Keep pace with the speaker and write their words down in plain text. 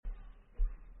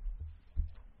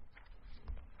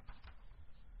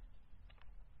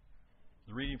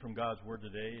reading from God's Word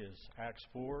today is Acts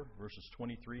 4, verses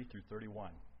 23 through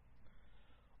 31.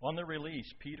 On their release,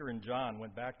 Peter and John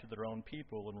went back to their own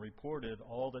people and reported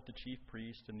all that the chief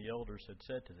priests and the elders had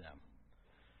said to them.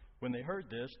 When they heard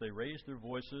this, they raised their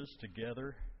voices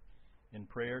together in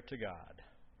prayer to God.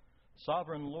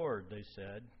 Sovereign Lord, they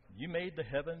said, you made the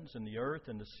heavens and the earth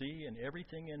and the sea and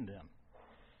everything in them.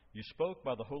 You spoke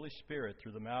by the Holy Spirit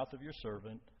through the mouth of your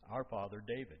servant, our father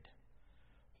David.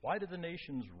 Why do the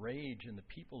nations rage and the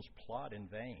peoples plot in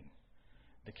vain?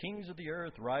 The kings of the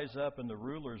earth rise up and the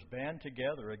rulers band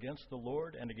together against the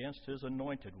Lord and against his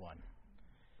anointed one.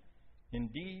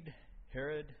 Indeed,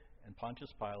 Herod and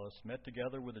Pontius Pilate met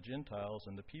together with the Gentiles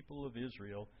and the people of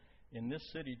Israel in this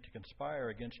city to conspire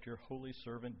against your holy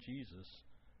servant Jesus,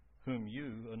 whom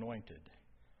you anointed.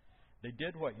 They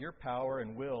did what your power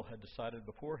and will had decided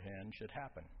beforehand should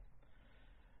happen.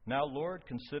 Now, Lord,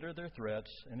 consider their threats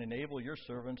and enable your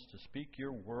servants to speak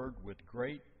your word with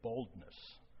great boldness.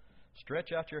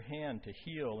 Stretch out your hand to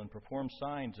heal and perform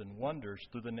signs and wonders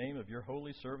through the name of your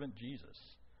holy servant Jesus.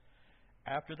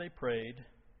 After they prayed,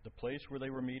 the place where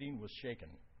they were meeting was shaken,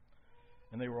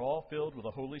 and they were all filled with the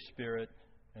Holy Spirit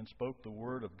and spoke the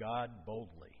word of God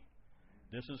boldly.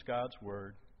 This is God's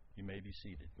word. You may be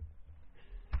seated.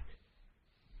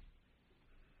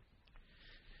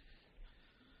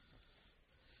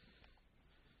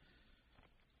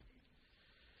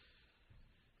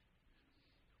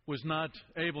 Was not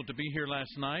able to be here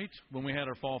last night when we had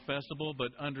our fall festival, but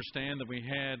understand that we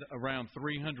had around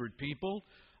 300 people.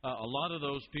 A lot of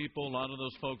those people, a lot of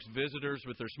those folks, visitors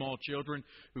with their small children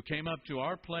who came up to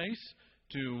our place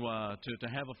to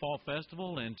have a fall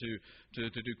festival and to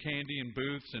do candy and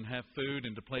booths and have food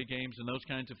and to play games and those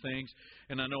kinds of things.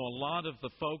 And I know a lot of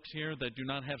the folks here that do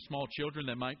not have small children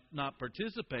that might not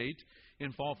participate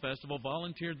in Fall Festival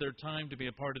volunteered their time to be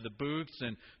a part of the booths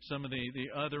and some of the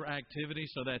other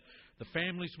activities so that the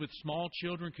families with small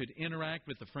children could interact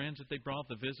with the friends that they brought,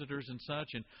 the visitors and such.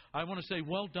 And I want to say,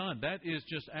 well done. That is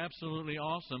just absolutely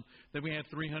awesome that we had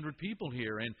 300 people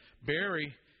here. And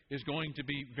Barry is going to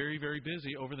be very, very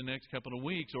busy over the next couple of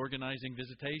weeks organizing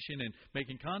visitation and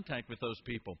making contact with those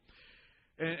people.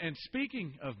 And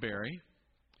speaking of Barry,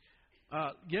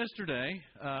 yesterday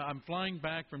I'm flying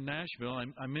back from Nashville.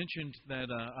 I mentioned that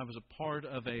I was a part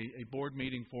of a board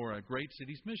meeting for Great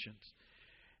Cities Missions.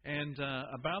 And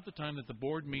about the time that the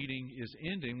board meeting is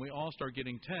ending, we all start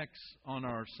getting texts on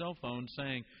our cell phone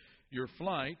saying, your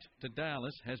flight to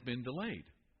Dallas has been delayed.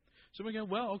 So we go,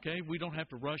 well, okay, we don't have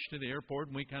to rush to the airport,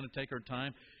 and we kind of take our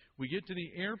time. We get to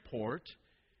the airport,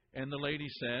 and the lady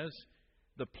says,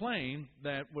 the plane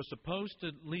that was supposed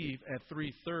to leave at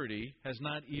 3:30 has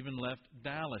not even left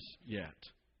Dallas yet.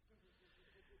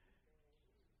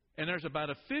 And there's about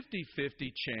a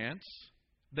 50-50 chance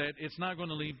that it's not going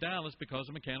to leave Dallas because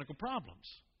of mechanical problems.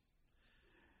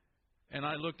 And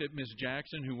I looked at Ms.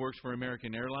 Jackson, who works for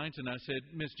American Airlines, and I said,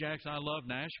 Ms. Jackson, I love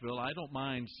Nashville. I don't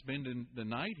mind spending the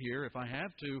night here if I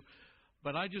have to.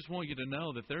 But I just want you to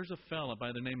know that there's a fella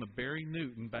by the name of Barry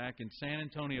Newton back in San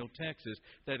Antonio, Texas,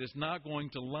 that is not going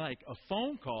to like a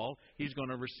phone call he's going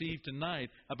to receive tonight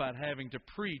about having to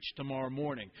preach tomorrow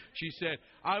morning. She said,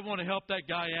 I want to help that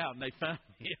guy out. And they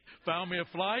found me a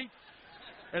flight,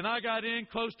 and I got in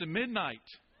close to midnight.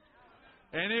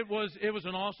 And it was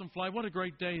an awesome flight. What a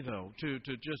great day, though, to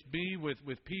just be with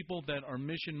people that are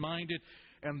mission-minded.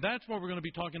 And that's what we're going to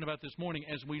be talking about this morning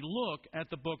as we look at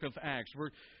the book of Acts.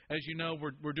 As you know,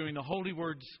 we're doing the Holy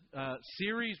Words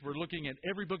series. We're looking at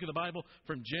every book of the Bible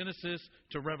from Genesis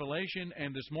to Revelation.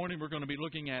 And this morning we're going to be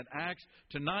looking at Acts.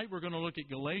 Tonight we're going to look at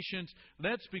Galatians.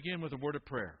 Let's begin with a word of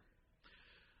prayer.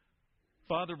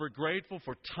 Father, we're grateful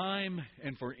for time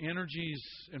and for energies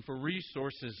and for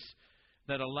resources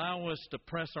that allow us to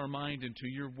press our mind into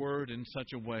your word in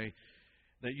such a way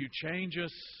that you change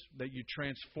us, that you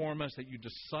transform us, that you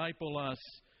disciple us,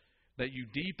 that you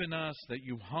deepen us, that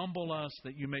you humble us,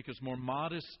 that you make us more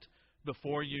modest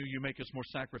before you, you make us more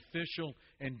sacrificial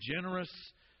and generous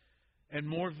and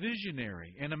more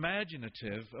visionary and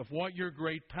imaginative of what your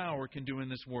great power can do in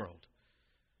this world.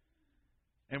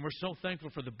 And we're so thankful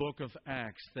for the book of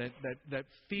Acts that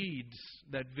feeds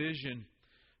that vision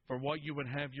for what you would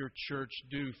have your church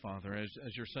do, Father,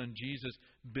 as your Son Jesus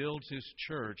builds his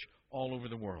church all over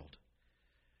the world.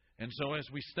 And so as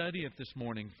we study it this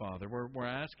morning, Father, we're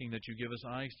asking that you give us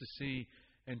eyes to see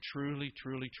and truly,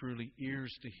 truly, truly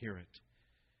ears to hear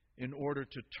it in order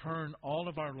to turn all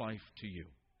of our life to you.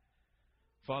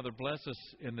 Father, bless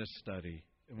us in this study,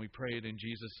 and we pray it in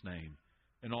Jesus' name.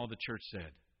 And all the church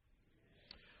said.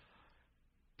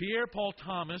 Pierre Paul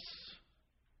Thomas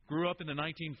grew up in the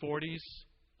 1940s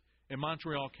in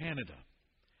Montreal, Canada.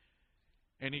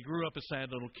 And he grew up a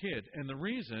sad little kid. And the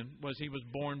reason was he was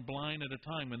born blind at a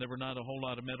time when there were not a whole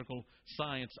lot of medical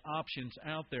science options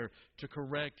out there to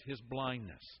correct his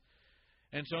blindness.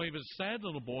 And so he was a sad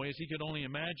little boy as he could only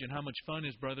imagine how much fun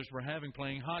his brothers were having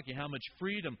playing hockey, how much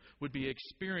freedom would be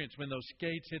experienced when those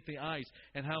skates hit the ice,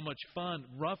 and how much fun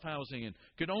roughhousing, and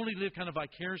could only live kind of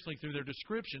vicariously through their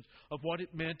descriptions of what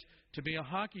it meant to be a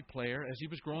hockey player as he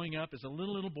was growing up as a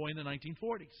little boy in the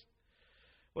 1940s.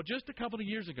 Well, just a couple of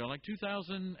years ago, like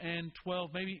 2012,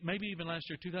 maybe even last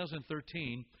year,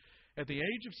 2013, at the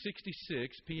age of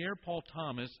 66, Pierre Paul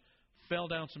Thomas fell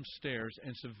down some stairs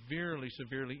and severely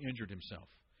injured himself.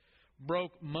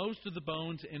 Broke most of the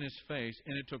bones in his face,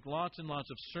 and it took lots and lots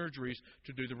of surgeries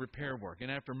to do the repair work.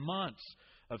 And after months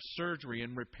of surgery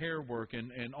and repair work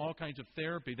and all kinds of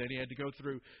therapy that he had to go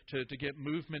through to get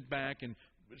movement back and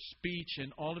speech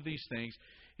and all of these things,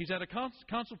 he's had a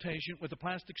consultation with a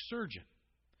plastic surgeon.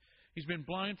 He's been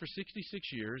blind for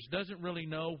 66 years, doesn't really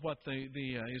know what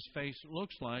his face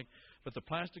looks like, but the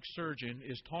plastic surgeon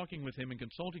is talking with him and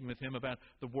consulting with him about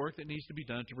the work that needs to be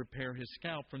done to repair his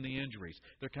scalp from the injuries.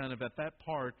 They're kind of at that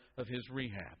part of his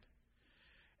rehab.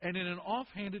 And in an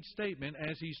offhanded statement,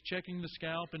 as he's checking the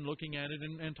scalp and looking at it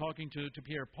and talking to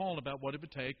Pierre Paul about what it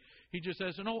would take, he just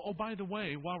says, oh, by the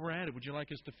way, while we're at it, would you like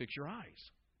us to fix your eyes?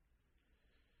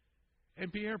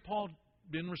 And Pierre Paul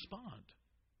didn't respond.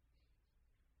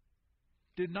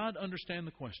 Did not understand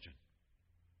the question.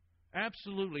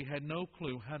 Absolutely had no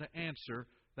clue how to answer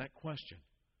that question.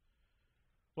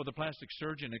 Well, the plastic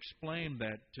surgeon explained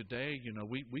that today,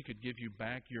 we could give you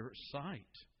back your sight.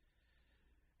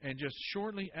 And just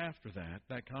shortly after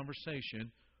that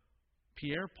conversation,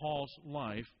 Pierre Paul's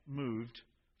life moved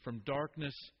from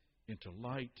darkness into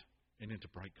light and into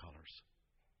bright colors.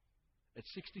 At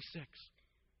 66.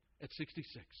 At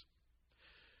 66.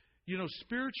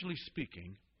 Spiritually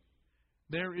speaking,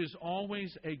 there is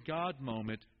always a God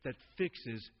moment that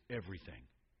fixes everything.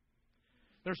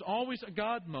 There's always a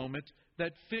God moment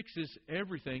that fixes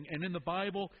everything, and in the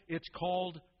Bible, it's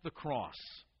called the cross.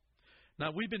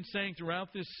 Now, we've been saying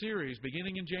throughout this series,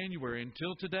 beginning in January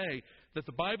until today, that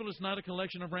the Bible is not a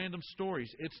collection of random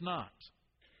stories. It's not.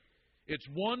 It's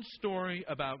one story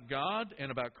about God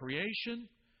and about creation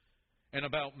and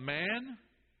about man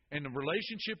and the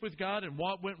relationship with God and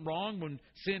what went wrong when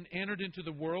sin entered into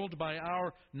the world by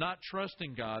our not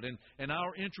trusting God and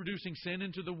our introducing sin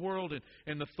into the world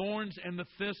and the thorns and the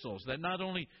thistles that not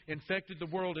only infected the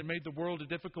world and made the world a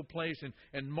difficult place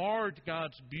and marred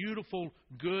God's beautiful,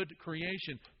 good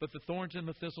creation, but the thorns and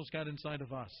the thistles got inside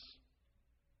of us.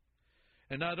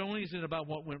 And not only is it about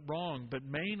what went wrong, but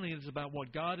mainly it's about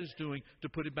what God is doing to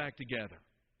put it back together.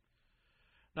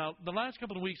 Now, the last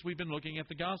couple of weeks we've been looking at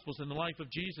the Gospels and the life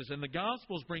of Jesus, and the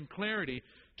Gospels bring clarity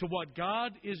to what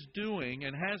God is doing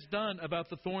and has done about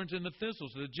the thorns and the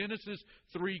thistles, the Genesis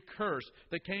 3 curse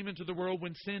that came into the world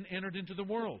when sin entered into the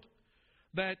world.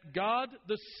 That God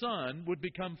the Son would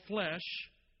become flesh,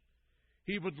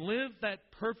 He would live that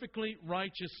perfectly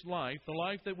righteous life, the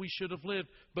life that we should have lived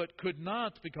but could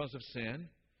not because of sin,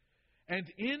 and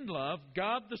in love,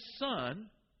 God the Son,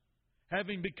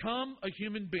 having become a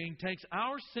human being, takes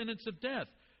our sentence of death.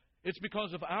 It's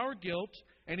because of our guilt,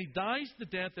 and He dies the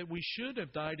death that we should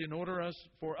have died in order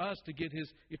for us to get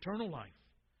His eternal life.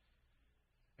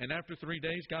 And after 3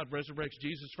 days, God resurrects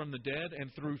Jesus from the dead,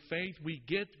 and through faith we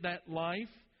get that life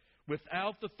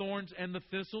without the thorns and the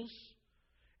thistles,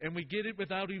 and we get it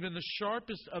without even the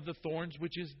sharpest of the thorns,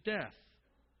 which is death.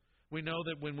 We know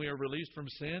that when we are released from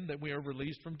sin, that we are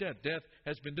released from death. Death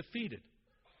has been defeated.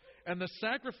 And the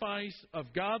sacrifice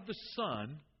of God the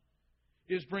Son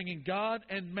is bringing God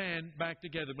and man back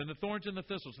together. When the thorns and the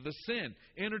thistles, the sin,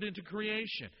 entered into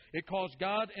creation, it caused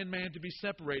God and man to be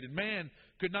separated. Man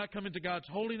could not come into God's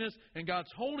holiness, and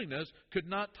God's holiness could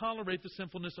not tolerate the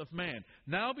sinfulness of man.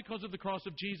 Now, because of the cross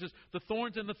of Jesus, the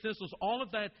thorns and the thistles, all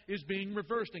of that is being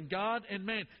reversed. And God and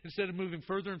man, instead of moving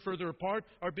further and further apart,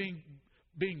 are being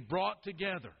brought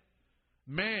together.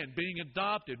 Man being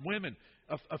adopted, women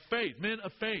of faith, men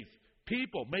of faith,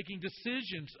 people making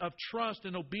decisions of trust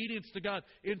and obedience to God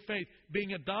in faith,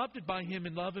 being adopted by Him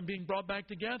in love and being brought back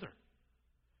together.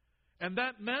 And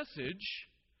that message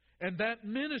and that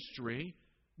ministry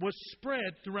was spread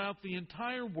throughout the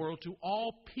entire world to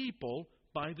all people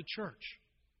by the church.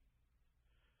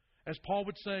 As Paul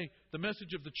would say, the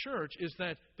message of the church is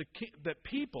that that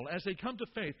people, as they come to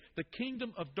faith, the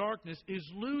kingdom of darkness is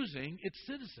losing its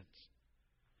citizens.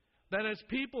 That as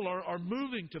people are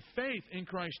moving to faith in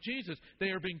Christ Jesus, they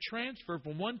are being transferred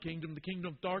from one kingdom, the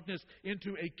kingdom of darkness,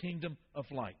 into a kingdom of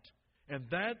light. And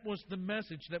that was the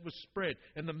message that was spread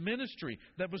and the ministry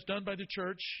that was done by the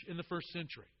church in the first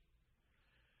century.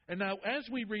 And now, as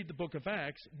we read the book of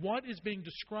Acts, what is being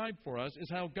described for us is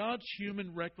how God's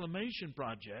human reclamation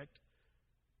project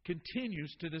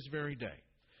continues to this very day.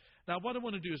 Now, what I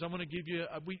want to do is I want to give you,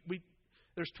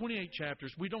 there's 28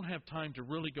 chapters. We don't have time to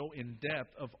really go in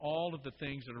depth of all of the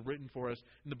things that are written for us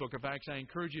in the book of Acts. I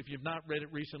encourage you, if you've not read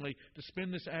it recently, to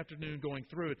spend this afternoon going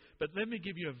through it. But let me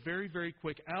give you a very, very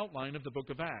quick outline of the book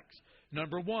of Acts.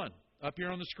 Number 1, up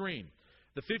here on the screen,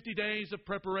 the 50 days of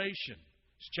preparation.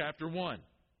 It's chapter 1.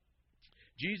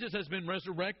 Jesus has been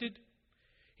resurrected.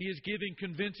 He is giving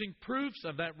convincing proofs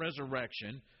of that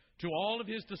resurrection to all of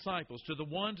His disciples, to the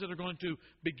ones that are going to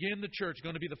begin the church,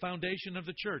 going to be the foundation of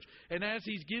the church. And as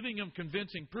He's giving them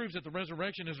convincing proofs that the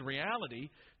resurrection is a reality,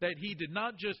 that He did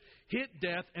not just hit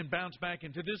death and bounce back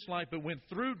into this life, but went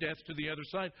through death to the other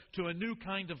side, to a new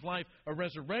kind of life, a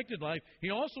resurrected life,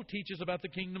 He also teaches about the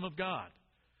kingdom of God.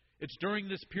 It's during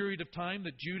this period of time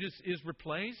that Judas is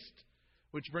replaced,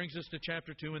 which brings us to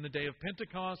chapter 2 in the day of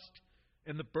Pentecost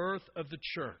and the birth of the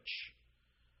church.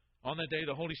 On that day,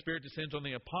 the Holy Spirit descends on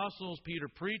the apostles. Peter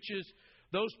preaches.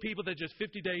 Those people that just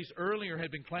 50 days earlier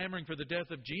had been clamoring for the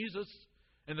death of Jesus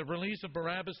and the release of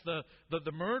Barabbas,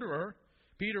 the murderer,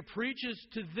 Peter preaches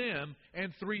to them,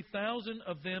 and 3,000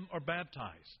 of them are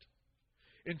baptized.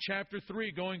 In chapter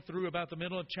 3, going through about the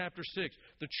middle of chapter 6,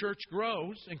 the church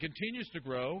grows and continues to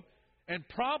grow, and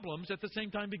problems at the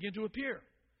same time begin to appear.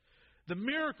 The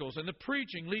miracles and the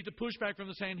preaching lead to pushback from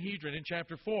the Sanhedrin in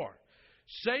chapter 4.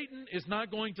 Satan is not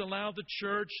going to allow the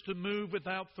church to move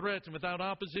without threats and without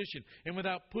opposition and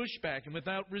without pushback and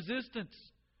without resistance.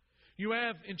 You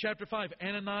have in chapter 5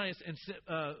 Ananias and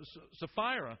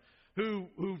Sapphira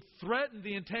who threatened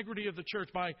the integrity of the church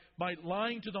by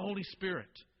lying to the Holy Spirit.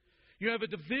 You have a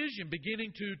division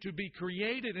beginning to be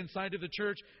created inside of the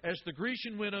church as the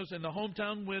Grecian widows and the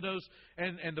hometown widows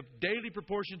and the daily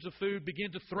proportions of food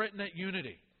begin to threaten that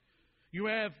unity. You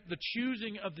have the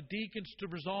choosing of the deacons to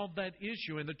resolve that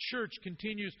issue, and the church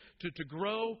continues to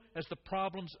grow as the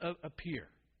problems appear.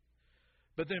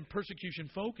 But then persecution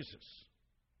focuses,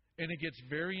 and it gets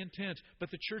very intense. But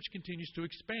the church continues to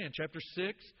expand, chapter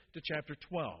 6 to chapter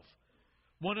 12.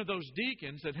 One of those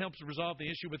deacons that helps resolve the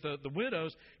issue with the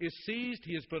widows is seized.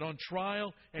 He is put on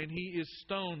trial, and he is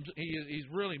stoned. He's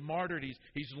really martyred.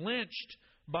 He's lynched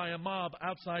by a mob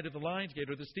outside of the Lions Gate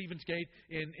or the Stephen's Gate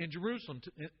in Jerusalem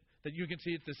that you can see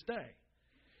it this day.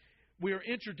 We are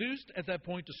introduced at that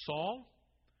point to Saul.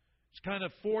 It's kind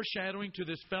of foreshadowing to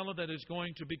this fellow that is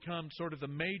going to become sort of the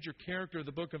major character of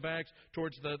the book of Acts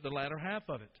towards the latter half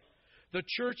of it. The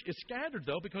church is scattered,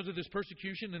 though, because of this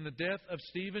persecution and the death of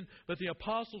Stephen, but the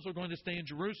apostles are going to stay in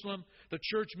Jerusalem. The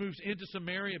church moves into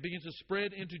Samaria, begins to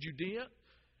spread into Judea.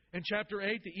 In chapter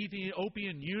 8, the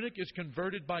Ethiopian eunuch is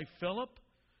converted by Philip.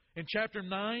 In chapter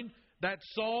 9, that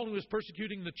Saul who is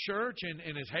persecuting the church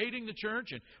and is hating the church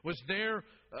and was there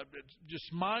just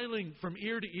smiling from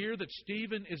ear to ear that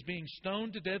Stephen is being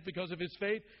stoned to death because of his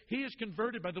faith, he is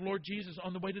converted by the Lord Jesus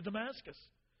on the way to Damascus.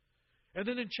 And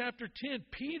then in chapter 10,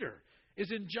 Peter is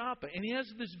in Joppa, and he has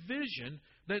this vision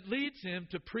that leads him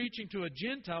to preaching to a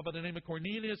Gentile by the name of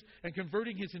Cornelius and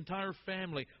converting his entire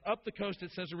family up the coast at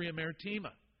Caesarea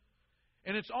Maritima.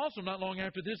 And it's also not long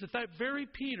after this that very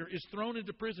Peter is thrown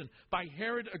into prison by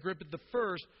Herod Agrippa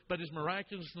I, but is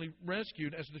miraculously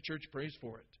rescued as the church prays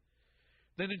for it.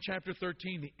 Then in chapter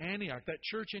 13, the Antioch, that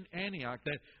church in Antioch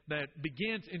that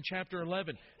begins in chapter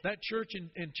 11, that church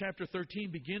in chapter 13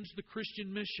 begins the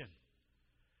Christian mission.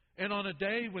 And on a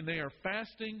day when they are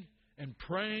fasting and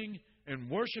praying and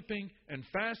worshiping and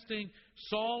fasting,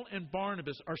 Saul and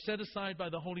Barnabas are set aside by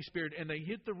the Holy Spirit, and they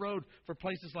hit the road for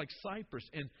places like Cyprus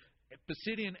and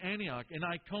Pisidian Antioch and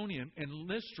Iconium and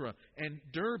Lystra and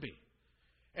Derbe.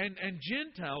 And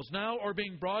Gentiles now are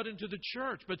being brought into the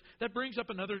church. But that brings up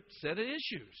another set of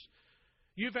issues.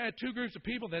 You've had two groups of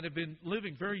people that have been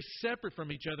living very separate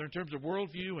from each other in terms of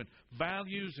worldview and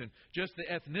values and just the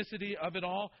ethnicity of it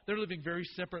all. They're living very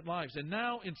separate lives. And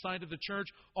now inside of the church,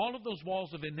 all of those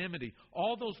walls of enmity,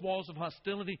 all those walls of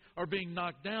hostility are being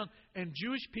knocked down. And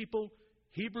Jewish people,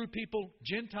 Hebrew people,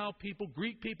 Gentile people,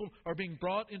 Greek people are being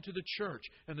brought into the church.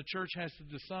 And the church has to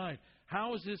decide,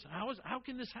 how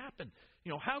can this happen?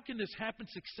 How can this happen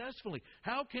successfully?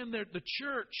 How can the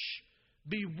church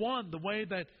be one the way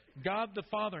that God the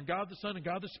Father and God the Son and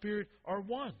God the Spirit are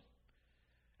one?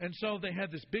 And so they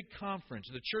had this big conference.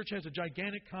 The church has a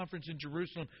gigantic conference in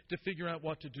Jerusalem to figure out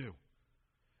what to do.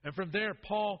 And from there,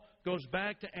 Paul goes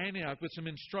back to Antioch with some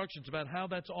instructions about how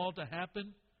that's all to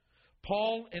happen.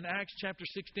 Paul in Acts chapter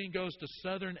 16 goes to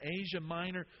southern Asia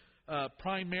Minor,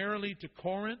 primarily to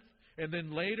Corinth. And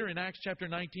then later in Acts chapter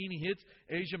 19, he hits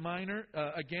Asia Minor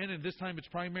again, and this time it's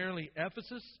primarily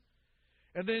Ephesus.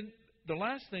 And then the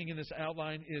last thing in this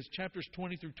outline is chapters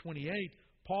 20 through 28.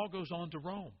 Paul goes on to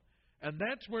Rome. And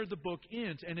that's where the book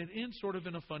ends, and it ends sort of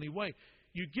in a funny way.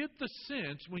 You get the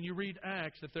sense when you read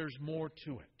Acts that there's more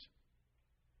to it.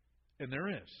 And there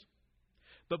is.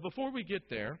 But before we get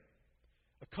there,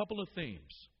 a couple of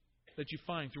themes that you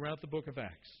find throughout the book of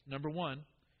Acts. Number one,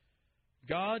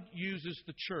 God uses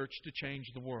the church to change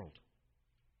the world.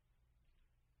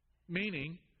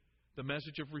 Meaning the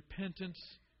message of repentance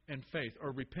and faith,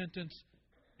 or repentance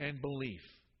and belief.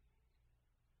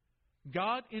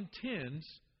 God intends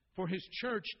for His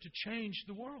church to change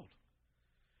the world.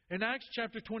 In Acts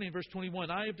chapter 20 and verse 21,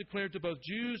 I have declared to both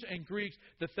Jews and Greeks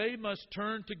that they must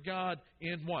turn to God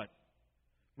in what?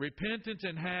 Repentance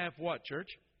and have what, church?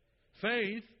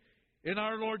 Faith in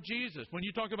our Lord Jesus. When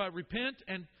you talk about repentance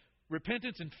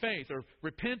and faith, or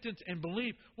repentance and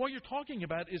belief, what you're talking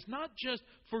about is not just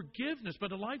forgiveness,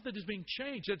 but a life that is being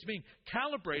changed, that's being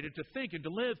calibrated to think and to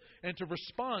live and to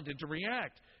respond and to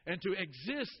react and to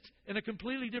exist in a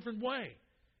completely different way.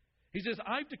 He says,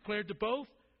 I've declared to both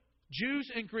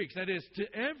Jews and Greeks, that is, to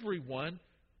everyone,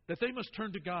 that they must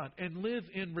turn to God and live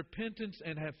in repentance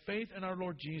and have faith in our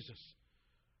Lord Jesus.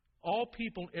 All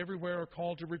people everywhere are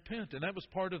called to repent. And that was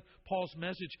part of Paul's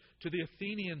message to the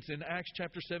Athenians in Acts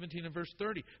chapter 17 and verse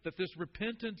 30, that this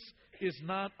repentance is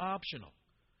not optional.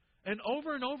 And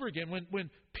over again, when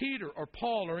Peter or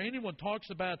Paul or anyone talks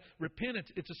about repentance,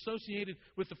 it's associated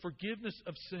with the forgiveness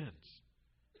of sins.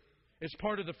 It's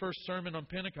part of the first sermon on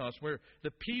Pentecost, where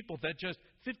the people that just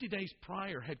 50 days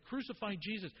prior had crucified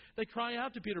Jesus, they cry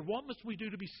out to Peter, what must we do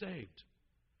to be saved?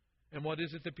 And what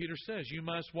is it that Peter says? You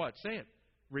must what? Say it.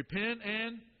 Repent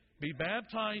and be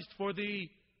baptized for the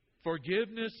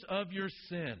forgiveness of your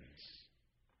sins.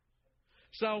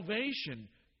 Salvation,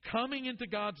 coming into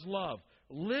God's love,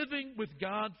 living with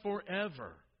God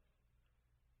forever.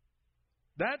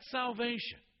 That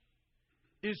salvation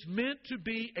is meant to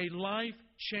be a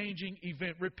life-changing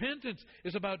event. Repentance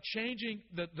is about changing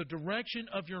the direction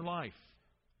of your life.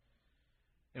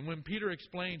 And when Peter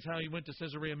explains how he went to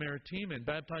Caesarea Maritima and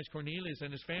baptized Cornelius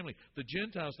and his family, the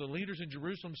Gentiles, the leaders in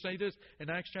Jerusalem, say this in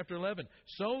Acts chapter 11.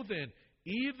 So then,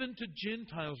 even to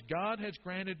Gentiles, God has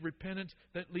granted repentance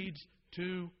that leads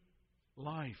to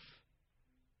life.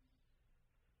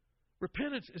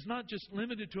 Repentance is not just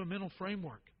limited to a mental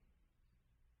framework.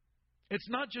 It's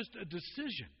not just a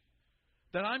decision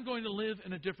that I'm going to live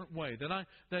in a different way.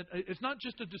 That it's not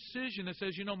just a decision that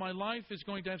says, my life is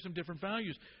going to have some different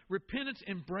values. Repentance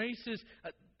embraces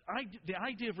the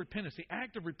idea of repentance, the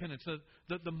act of repentance,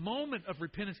 the moment of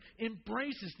repentance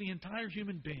embraces the entire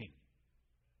human being.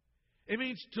 It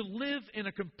means to live in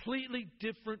a completely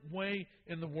different way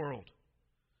in the world.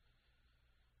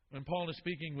 When Paul is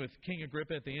speaking with King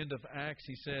Agrippa at the end of Acts,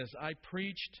 he says, I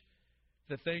preached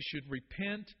that they should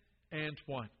repent and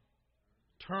what?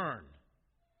 Turn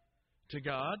to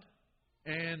God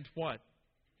and what?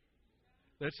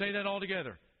 Let's say that all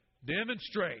together.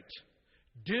 Demonstrate.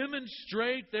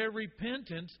 Demonstrate their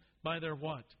repentance by their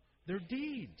what? Their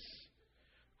deeds.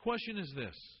 Question is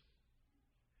this.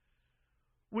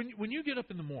 When you get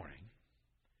up in the morning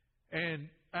and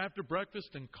after breakfast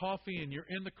and coffee and you're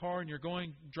in the car and you're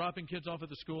dropping kids off at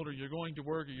the school, or you're going to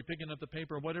work, or you're picking up the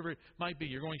paper, or whatever it might be,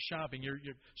 you're going shopping, you're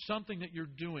something that you're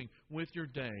doing with your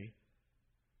day,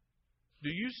 do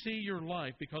you see your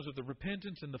life, because of the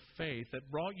repentance and the faith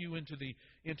that brought you into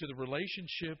the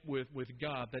relationship with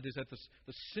God, that is at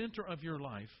the center of your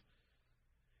life,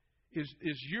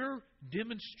 is your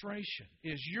demonstration,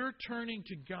 is your turning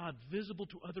to God visible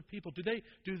to other people?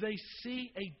 Do they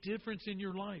see a difference in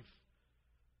your life?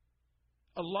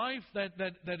 A life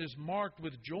that is marked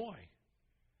with joy.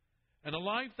 And a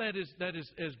life that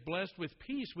is blessed with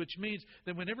peace, which means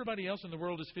that when everybody else in the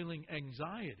world is feeling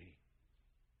anxiety,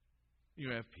 you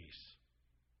have peace.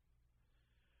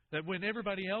 That when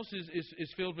everybody else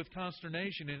is filled with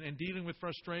consternation and dealing with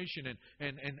frustration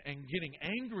and getting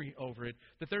angry over it,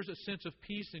 that there's a sense of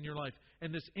peace in your life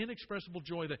and this inexpressible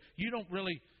joy that you don't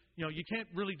really, you can't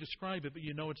really describe it, but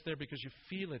you know it's there because you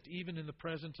feel it even in the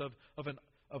presence of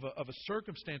a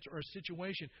circumstance or a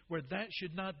situation where that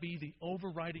should not be the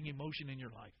overriding emotion in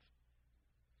your life.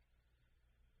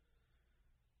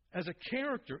 As a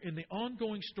character in the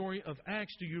ongoing story of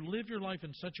Acts, do you live your life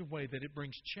in such a way that it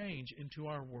brings change into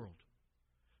our world?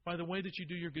 By the way that you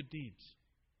do your good deeds.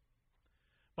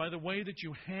 By the way that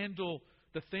you handle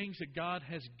the things that God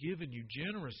has given you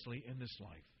generously in this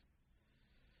life.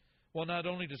 Well, not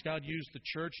only does God use the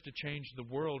church to change the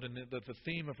world, and the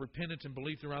theme of repentance and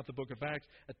belief throughout the book of Acts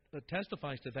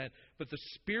testifies to that, but the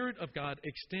Spirit of God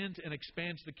extends and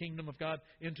expands the kingdom of God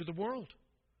into the world.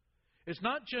 It's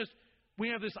not just we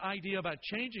have this idea about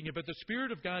changing it, but the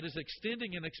Spirit of God is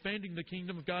extending and expanding the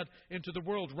kingdom of God into the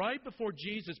world. Right before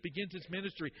Jesus begins his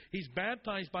ministry, he's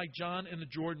baptized by John in the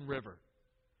Jordan River.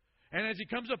 And as he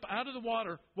comes up out of the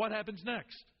water, what happens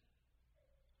next?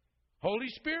 Holy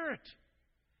Spirit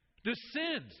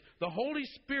descends. The Holy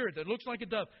Spirit that looks like a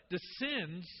dove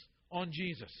descends on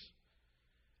Jesus.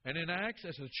 And in Acts,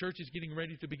 as the church is getting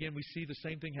ready to begin, we see the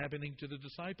same thing happening to the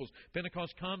disciples.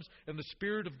 Pentecost comes, and the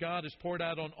Spirit of God is poured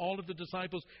out on all of the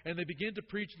disciples, and they begin to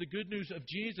preach the good news of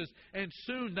Jesus. And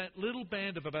soon, that little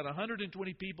band of about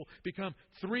 120 people become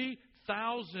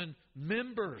 3,000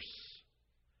 members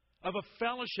of a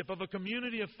fellowship, of a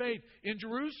community of faith in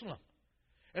Jerusalem.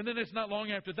 And then it's not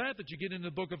long after that you get into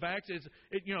the book of Acts.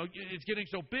 It's getting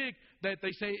so big that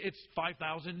they say it's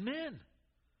 5,000 men.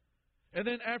 And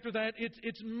then after that,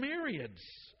 it's myriads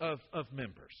of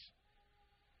members.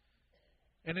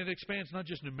 And it expands not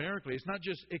just numerically. It's not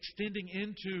just extending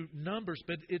into numbers,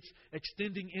 but it's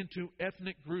extending into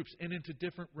ethnic groups and into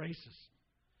different races.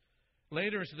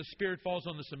 Later, as the Spirit falls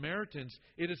on the Samaritans,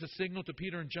 it is a signal to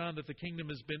Peter and John that the kingdom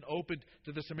has been opened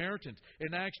to the Samaritans.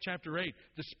 In Acts chapter 8,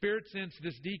 the Spirit sends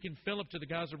this deacon Philip to the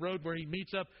Gaza Road, where he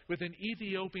meets up with an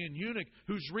Ethiopian eunuch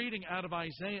who's reading out of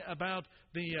Isaiah about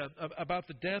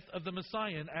the death of the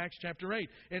Messiah in Acts chapter 8.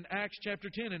 In Acts chapter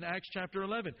 10, in Acts chapter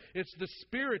 11, it's the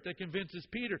Spirit that convinces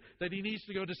Peter that he needs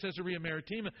to go to Caesarea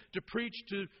Maritima to preach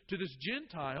to this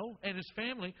Gentile and his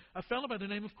family, a fellow by the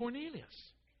name of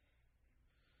Cornelius.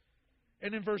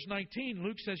 And in verse 19,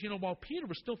 Luke says, while Peter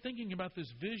was still thinking about this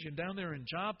vision down there in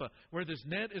Joppa, where this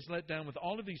net is let down with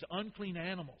all of these unclean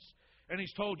animals, and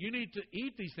he's told, you need to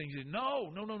eat these things. He said,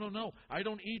 no, I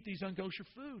don't eat these unkosher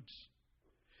foods.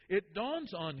 It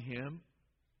dawns on him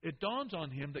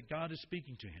that God is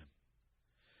speaking to him.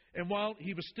 And while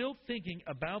he was still thinking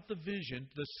about the vision,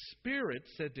 the Spirit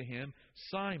said to him,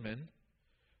 Simon,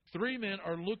 3 men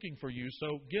are looking for you,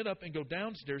 so get up and go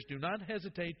downstairs. Do not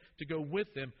hesitate to go with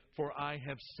them, for I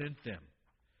have sent them.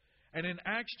 And in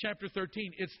Acts chapter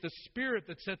 13, it's the Spirit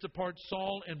that sets apart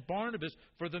Saul and Barnabas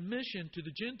for the mission to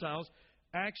the Gentiles.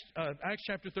 Acts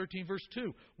chapter 13, verse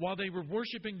 2. While they were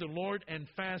worshiping the Lord and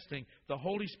fasting, the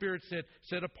Holy Spirit said,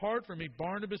 set apart for me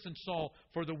Barnabas and Saul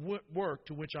for the work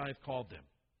to which I have called them.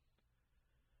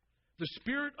 The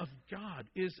Spirit of God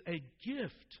is a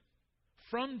gift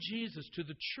from Jesus to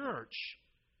the church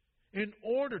in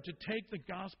order to take the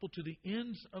gospel to the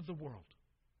ends of the world.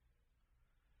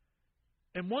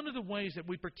 And one of the ways that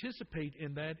we participate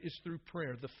in that is through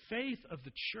prayer. The faith of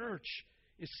the church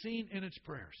is seen in its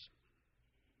prayers.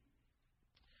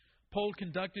 Poll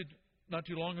conducted not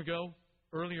too long ago,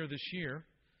 earlier this year,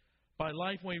 by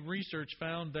Lifeway Research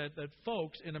found that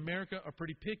folks in America are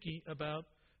pretty picky about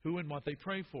who and what they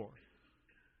pray for.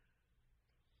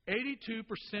 82%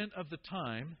 of the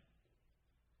time,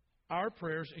 our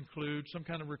prayers include some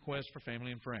kind of request for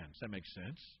family and friends. That makes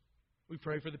sense. We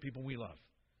pray for the people we love.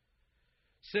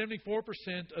 74%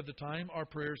 of the time, our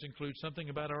prayers include something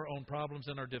about our own problems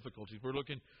and our difficulties. We're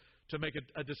looking to make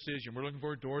a decision. We're looking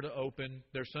for a door to open.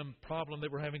 There's some problem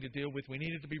that we're having to deal with. We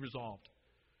need it to be resolved.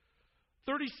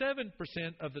 37%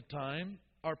 of the time,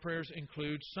 our prayers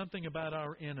include something about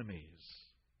our enemies.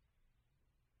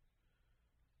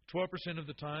 12% of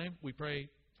the time, we pray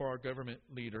for our government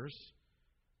leaders.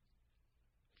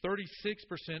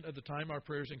 36% of the time, our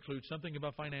prayers include something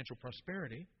about financial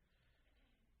prosperity.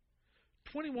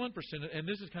 21%, and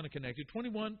this is kind of connected,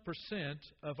 21%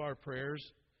 of our prayers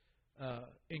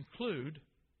include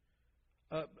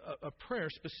a prayer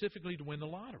specifically to win the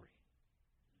lottery.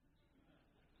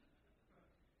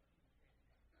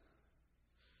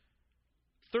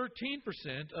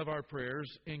 13% of our prayers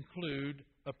include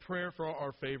a prayer for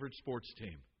our favorite sports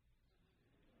team.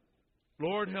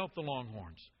 Lord, help the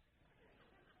Longhorns.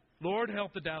 Lord,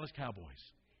 help the Dallas Cowboys.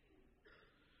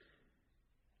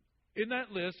 In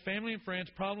that list, family and friends,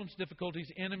 problems, difficulties,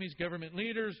 enemies, government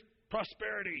leaders,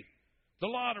 prosperity, the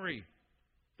lottery,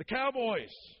 the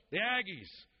Cowboys, the Aggies.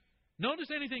 Notice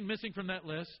anything missing from that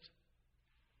list?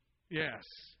 Yes.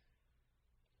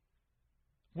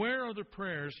 Where are the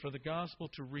prayers for the gospel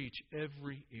to reach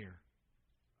every ear?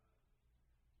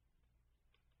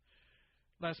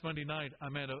 Last Monday night,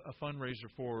 I'm at a fundraiser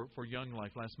for Young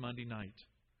Life last Monday night.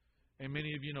 And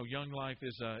many of you know Young Life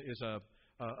is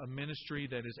a ministry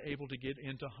that is able to get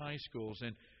into high schools.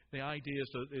 And the idea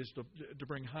is to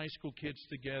bring high school kids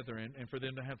together and for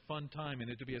them to have fun time and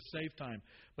it to be a safe time.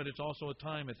 But it's also a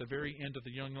time at the very end of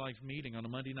the Young Life meeting on a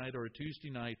Monday night or a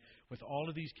Tuesday night with all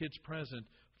of these kids present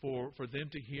for them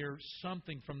to hear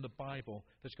something from the Bible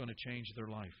that's going to change their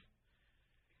life.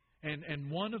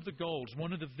 And one of the goals,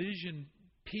 one of the vision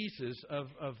pieces of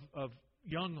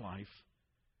Young Life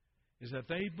is that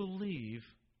they believe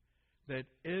that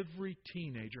every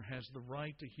teenager has the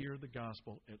right to hear the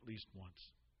gospel at least once.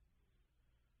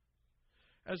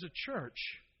 As a church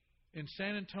in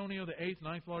San Antonio, the 8th,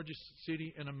 9th largest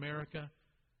city in America,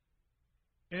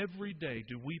 every day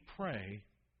do we pray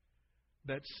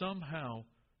that somehow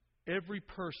every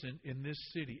person in this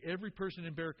city, every person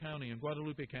in Bexar County, in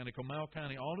Guadalupe County, Comal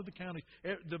County, all of the counties,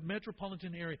 the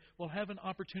metropolitan area will have an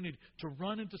opportunity to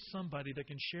run into somebody that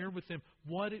can share with them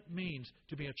what it means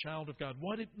to be a child of God,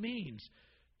 what it means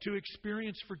to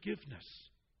experience forgiveness,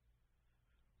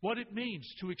 what it means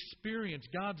to experience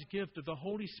God's gift of the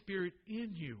Holy Spirit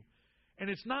in you. And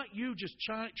it's not you just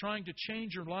trying to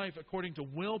change your life according to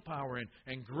willpower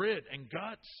and grit and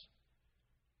guts.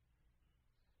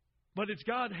 But it's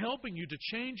God helping you to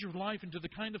change your life into the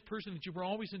kind of person that you were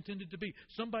always intended to be.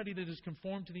 Somebody that is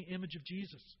conformed to the image of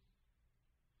Jesus.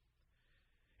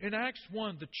 In Acts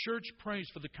 1, the church prays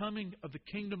for the coming of the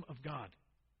kingdom of God.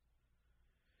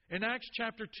 In Acts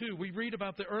chapter 2, we read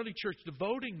about the early church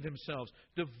devoting themselves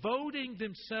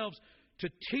to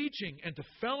teaching and to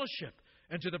fellowship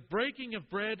and to the breaking of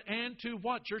bread and to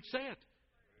what? Church, say it.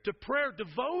 To prayer.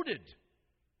 Devoted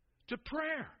to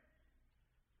prayer.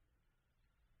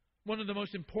 One of the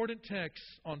most important texts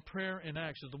on prayer in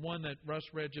Acts is the one that Russ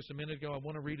read just a minute ago. I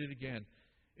want to read it again.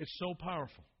 It's so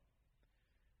powerful.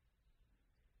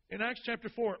 In Acts chapter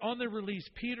 4, on their release,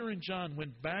 Peter and John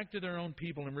went back to their own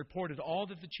people and reported all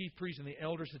that the chief priests and the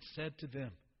elders had said to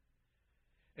them.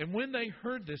 And when they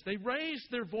heard this, they raised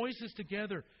their voices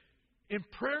together in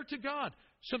prayer to God.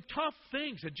 Some tough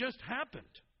things had just happened.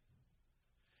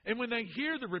 And when they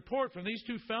hear the report from these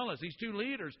two fellas, these two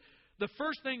leaders, the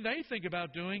first thing they think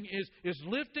about doing is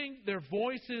lifting their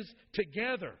voices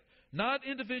together. Not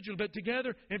individually, but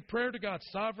together in prayer to God.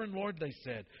 Sovereign Lord, they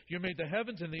said, you made the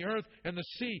heavens and the earth and the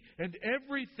sea and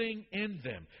everything in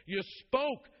them. You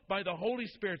spoke by the Holy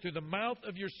Spirit through the mouth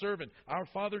of your servant, our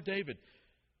father David.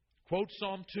 Quote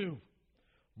Psalm 2.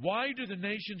 Why do the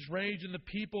nations rage and the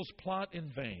peoples plot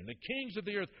in vain? The kings of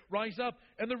the earth rise up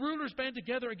and the rulers band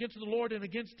together against the Lord and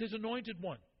against His anointed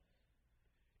one.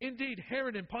 Indeed,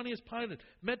 Herod and Pontius Pilate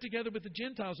met together with the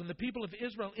Gentiles and the people of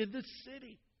Israel in this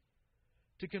city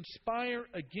to conspire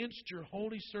against your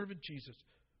holy servant Jesus,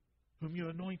 whom you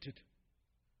anointed.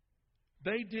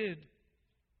 They did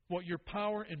what your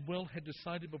power and will had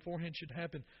decided beforehand should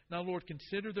happen. Now, Lord,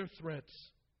 consider their threats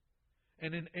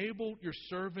and enable your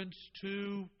servants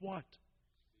to what?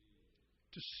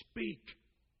 To speak.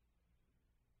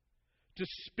 To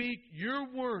speak your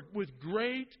word with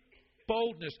great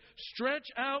boldness. Stretch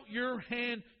out your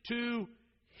hand to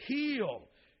heal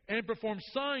and perform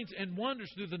signs and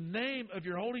wonders through the name of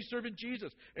your holy servant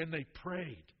Jesus. And they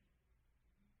prayed.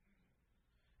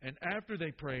 And after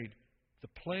they prayed,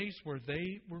 the place where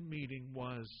they were meeting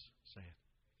was, say it,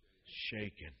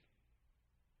 shaken.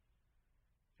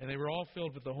 And they were all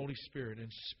filled with the Holy Spirit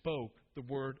and spoke the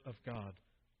word of God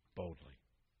boldly.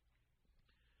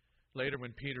 Later,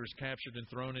 when Peter is captured and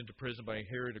thrown into prison by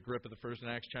Herod Agrippa I in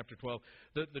Acts chapter 12,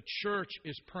 the church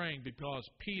is praying because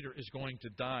Peter is going to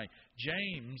die.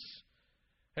 James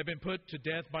had been put to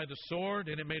death by the sword,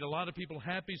 and it made a lot of people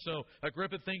happy, so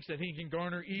Agrippa thinks that he can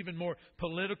garner even more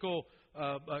political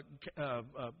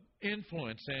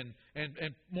influence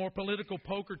and more political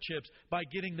poker chips by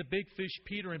getting the big fish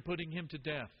Peter and putting him to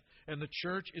death. And the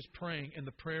church is praying, and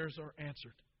the prayers are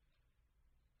answered.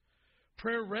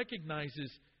 Prayer recognizes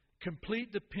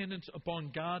complete dependence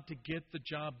upon God to get the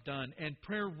job done. And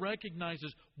prayer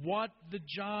recognizes what the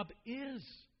job is.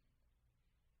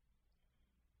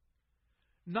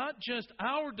 Not just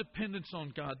our dependence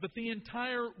on God, but the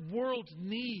entire world's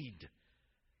need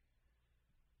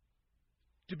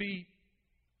to be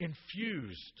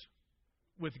infused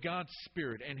with God's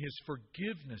Spirit and His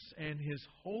forgiveness and His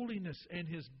holiness and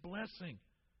His blessing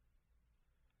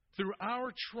through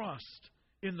our trust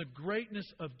in the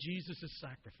greatness of Jesus'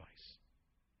 sacrifice.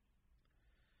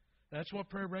 That's what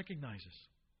prayer recognizes.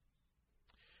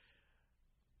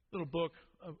 A little book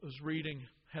I was reading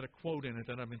had a quote in it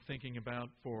that I've been thinking about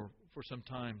for some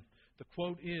time. The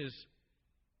quote is,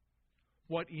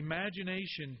 what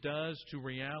imagination does to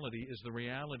reality is the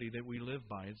reality that we live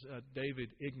by. It's David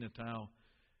Ignatow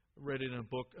read it in a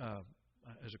book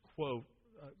as a quote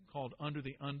called Under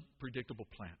the Unpredictable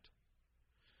Plant.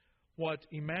 What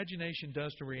imagination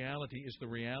does to reality is the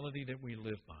reality that we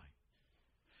live by.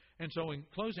 And so in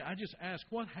closing, I just ask,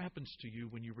 what happens to you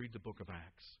when you read the book of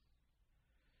Acts?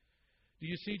 Do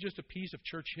you see just a piece of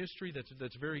church history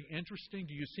that's very interesting?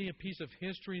 Do you see a piece of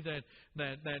history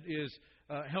that is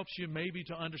helps you maybe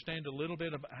to understand a little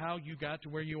bit of how you got to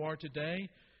where you are today?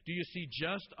 Do you see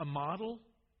just a model?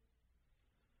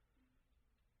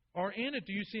 are in it,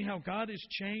 do you see how God is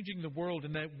changing the world,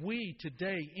 and that we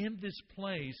today in this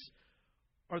place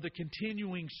are the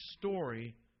continuing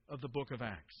story of the book of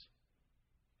Acts?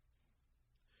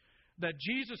 That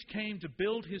Jesus came to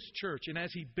build His church, and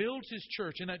as He builds His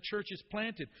church, and that church is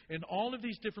planted in all of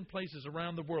these different places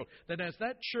around the world, that as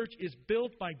that church is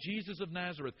built by Jesus of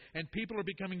Nazareth, and people are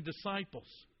becoming disciples,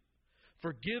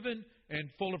 forgiven and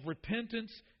full of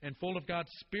repentance and full of God's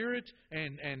Spirit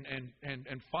and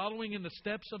following in the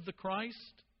steps of the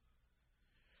Christ,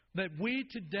 that we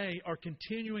today are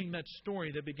continuing that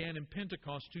story that began in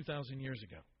Pentecost 2,000 years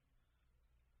ago.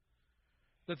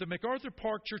 That the MacArthur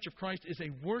Park Church of Christ is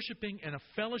a worshiping and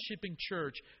a fellowshipping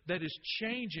church that is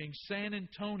changing San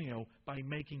Antonio by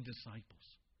making disciples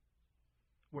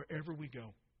wherever we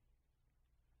go.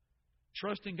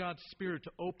 Trusting God's Spirit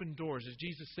to open doors, as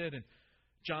Jesus said in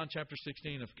John chapter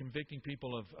 16, of convicting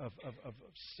people of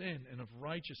sin and of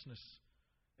righteousness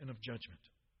and of judgment.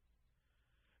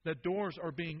 That doors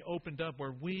are being opened up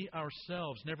where we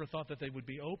ourselves never thought that they would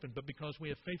be opened, but because we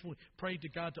have faithfully prayed to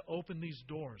God to open these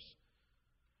doors.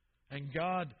 And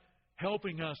God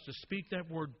helping us to speak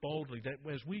that word boldly, that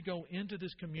as we go into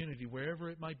this community, wherever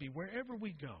it might be, wherever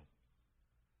we go,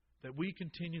 that we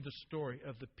continue the story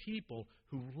of the people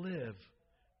who live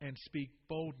and speak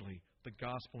boldly the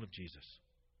gospel of Jesus.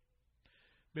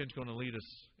 Ben's going to lead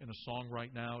us in a song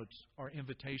right now. It's our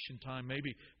invitation time.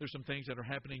 Maybe there's some things that are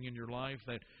happening in your life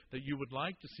that you would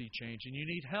like to see change, and you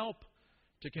need help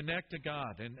to connect to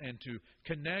God and to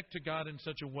connect to God in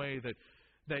such a way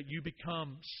that you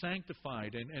become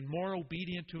sanctified and more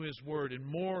obedient to His Word and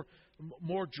more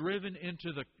driven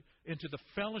into the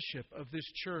fellowship of this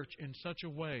church in such a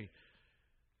way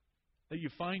that you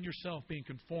find yourself being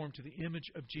conformed to the image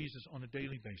of Jesus on a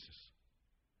daily basis.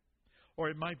 Or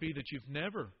it might be that you've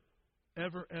never,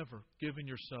 ever, ever given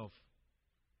yourself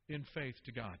in faith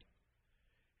to God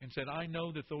and said, I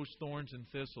know that those thorns and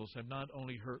thistles have not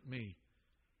only hurt me,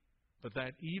 but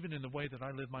that even in the way that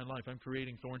I live my life, I'm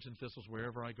creating thorns and thistles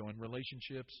wherever I go, in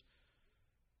relationships,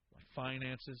 my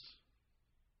finances,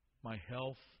 my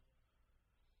health,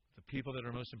 the people that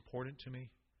are most important to me.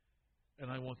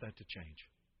 And I want that to change.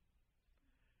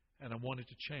 And I want it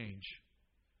to change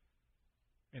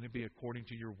and it be according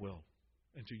to your will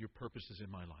and to your purposes in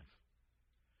my life.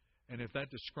 And if that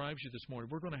describes you this morning,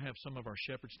 we're going to have some of our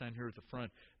shepherds stand here at the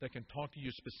front that can talk to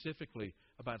you specifically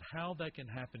about how that can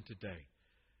happen today.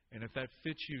 And if that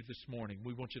fits you this morning,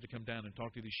 we want you to come down and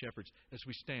talk to these shepherds as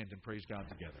we stand and praise God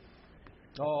together.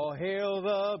 Oh, hail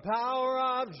the power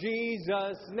of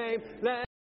Jesus' name. Let